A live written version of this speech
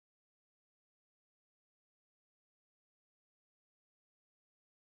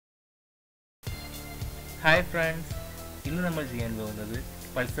Hi friends, ഇന്ന് നമ്മൾ ചെയ്യാൻ പോകുന്നത്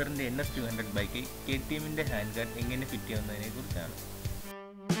പൾസറിന്റെ NS200 ബൈക്ക് KTM ന്റെ ഹാൻഡ് ഗാർഡ് എങ്ങനെ ഫിറ്റ് ചെയ്യുന്നതിനെ കുറിച്ചാണ്.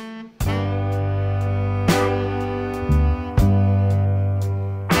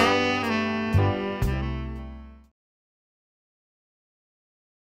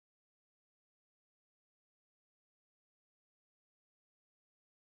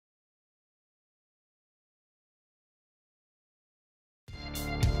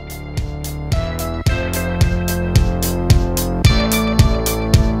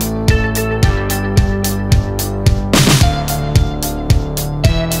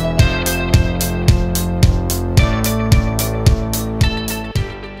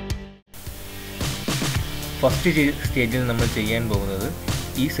 ഫസ്റ്റ് സ്റ്റേജിൽ നമ്മൾ ചെയ്യാൻ പോകുന്നത്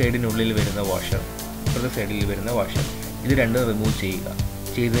ഈ സൈഡിനുള്ളിൽ വരുന്ന വാഷർ, ഇപ്പുറത്തെ സൈഡിൽ വരുന്ന വാഷർ, ഇത് രണ്ടും റിമൂവ് ചെയ്യുക.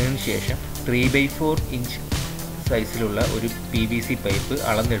 ചെയ്തതിന് ശേഷം 3/4 ഇഞ്ച് സൈസിലുള്ള ഒരു PVC പൈപ്പ്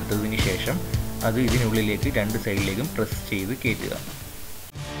അളന്നെടുത്തതിന് ശേഷം അത് ഇതിനുള്ളിലേക്ക് രണ്ട് സൈഡിലേക്കും പ്രസ് ചെയ്ത് കയറ്റുക.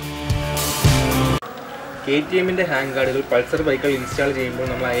 KTM ന്റെ ഹാൻഡ് ഗാർഡുകൾ പൾസർ ബൈക്കുകൾ ഇൻസ്റ്റാൾ ചെയ്യുമ്പോൾ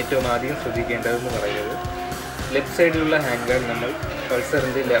നമ്മൾ ഏറ്റവും ആദ്യം ശ്രദ്ധിക്കേണ്ടതെന്ന് പറയുന്നത് ലെഫ്റ്റ് സൈഡിലുള്ള ഹാൻഡ് ഗാർഡ് നമ്മൾ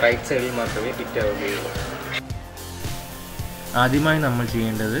പൾസറിൻ്റെ റൈറ്റ് സൈഡിൽ മാത്രമേ ഫിറ്റ് ആവുകയുള്ളൂ. ആദ്യമായി നമ്മൾ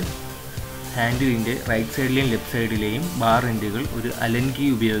ചെയ്യേണ്ടത് ഹാൻഡിലിൻ്റെ റൈറ്റ് സൈഡിലെയും ലെഫ്റ്റ് സൈഡിലെയും ബാർ എൻഡുകൾ ഒരു അലൻ കീ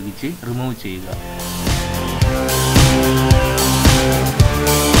ഉപയോഗിച്ച് റിമൂവ് ചെയ്യുക.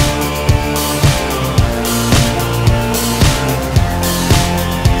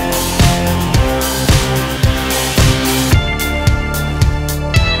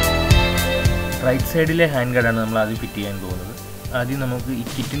 റൈറ്റ് സൈഡിലെ ഹാൻഡ് ഗാർഡാണ് നമ്മൾ ആദ്യം ഫിറ്റ് ചെയ്യാൻ പോകുന്നത്. ആദ്യം നമുക്ക് ഈ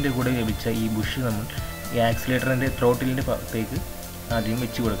കിറ്റിൻ്റെ കൂടെ ലഭിച്ച ഈ ബുഷ് നമ്മൾ ഈ ആക്സിലേറ്ററിൻ്റെ ത്രോട്ടിലിൻ്റെ ഭാഗത്തേക്ക് ആദ്യം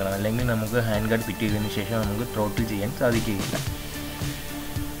വെച്ച് കൊടുക്കണം, അല്ലെങ്കിൽ നമുക്ക് ഹാൻഡ് ഗാർഡ് ഫിറ്റ് ചെയ്തതിന് ശേഷം നമുക്ക് ത്രോട്ടിൽ ചെയ്യാൻ സാധിക്കുകയില്ല.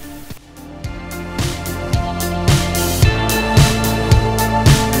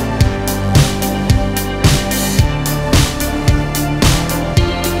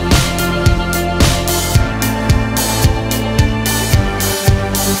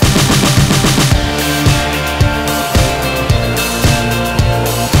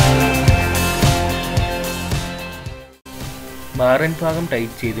 ബാറൻ ഭാഗം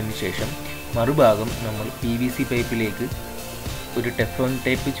ടൈറ്റ് ചെയ്തതിന് ശേഷം മറുഭാഗം നമ്മൾ PVC പൈപ്പിലേക്ക് ഒരു ടെഫ്ലോൺ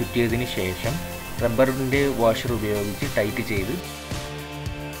ടേപ്പ് ചുറ്റിയതിന് ശേഷം റബ്ബറിൻ്റെ വാഷർ ഉപയോഗിച്ച് ടൈറ്റ് ചെയ്ത്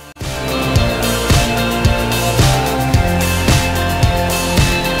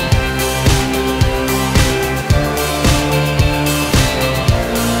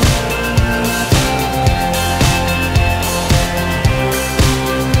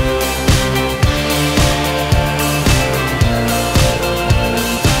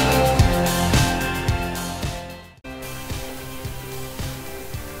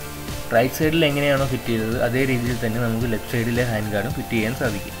റൈറ്റ് സൈഡിൽ എങ്ങനെയാണോ ഫിറ്റ് ചെയ്തത് അതേ രീതിയിൽ തന്നെ നമുക്ക് ലെഫ്റ്റ് സൈഡിലെ ഹാൻഡ് ഗാർഡും ഫിറ്റ് ചെയ്യാൻ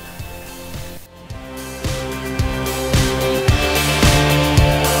സാധിക്കും.